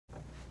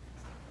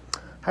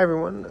Hi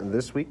everyone,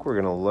 this week we're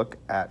going to look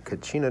at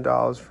Kachina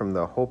dolls from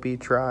the Hopi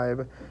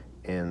tribe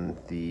in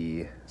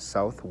the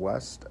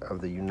southwest of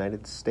the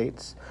United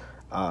States.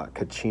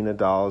 Kachina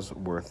dolls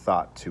were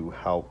thought to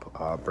help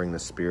bring the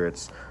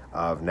spirits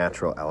of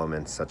natural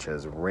elements such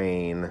as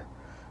rain.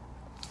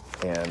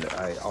 And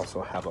I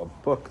also have a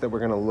book that we're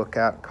going to look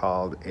at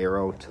called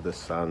Arrow to the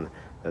Sun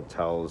that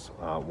tells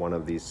one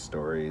of these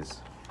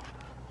stories.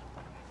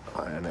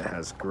 And it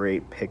has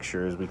great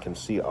pictures. We can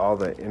see all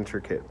the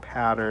intricate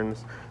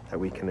patterns that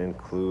we can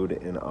include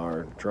in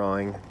our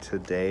drawing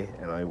today,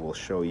 and I will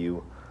show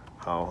you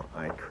how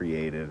I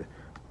created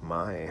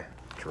my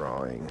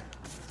drawing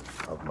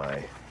of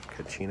my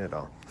Kachina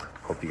doll.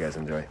 Hope you guys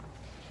enjoy.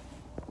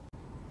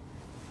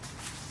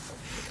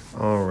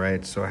 All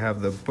right, so I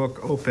have the book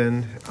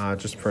open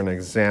just for an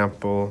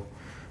example.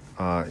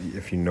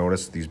 If you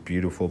notice these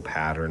beautiful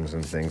patterns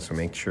and things, so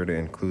make sure to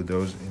include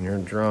those in your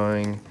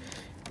drawing.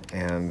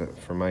 And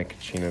for my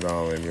Kachina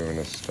doll, maybe we're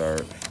gonna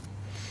start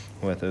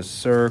with a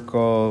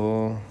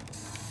circle,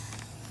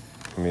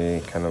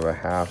 maybe kind of a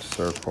half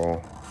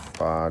circle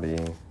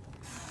body,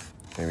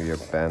 maybe a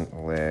bent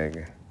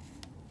leg,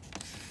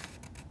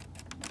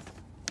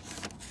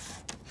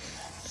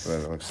 so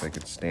that it looks like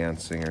it's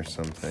dancing or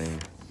something.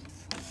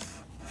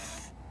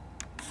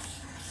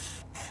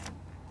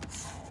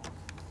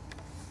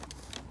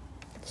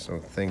 So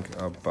think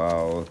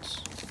about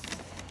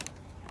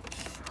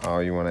how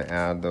you want to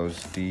add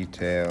those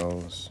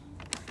details.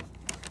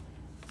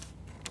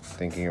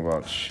 Thinking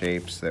about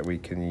shapes that we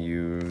can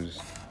use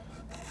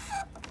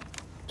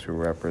to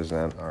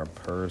represent our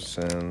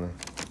person.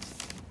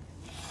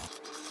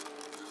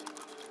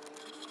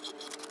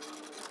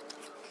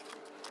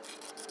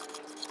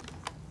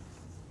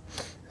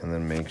 And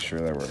then make sure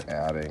that we're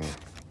adding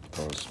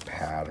those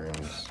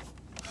patterns.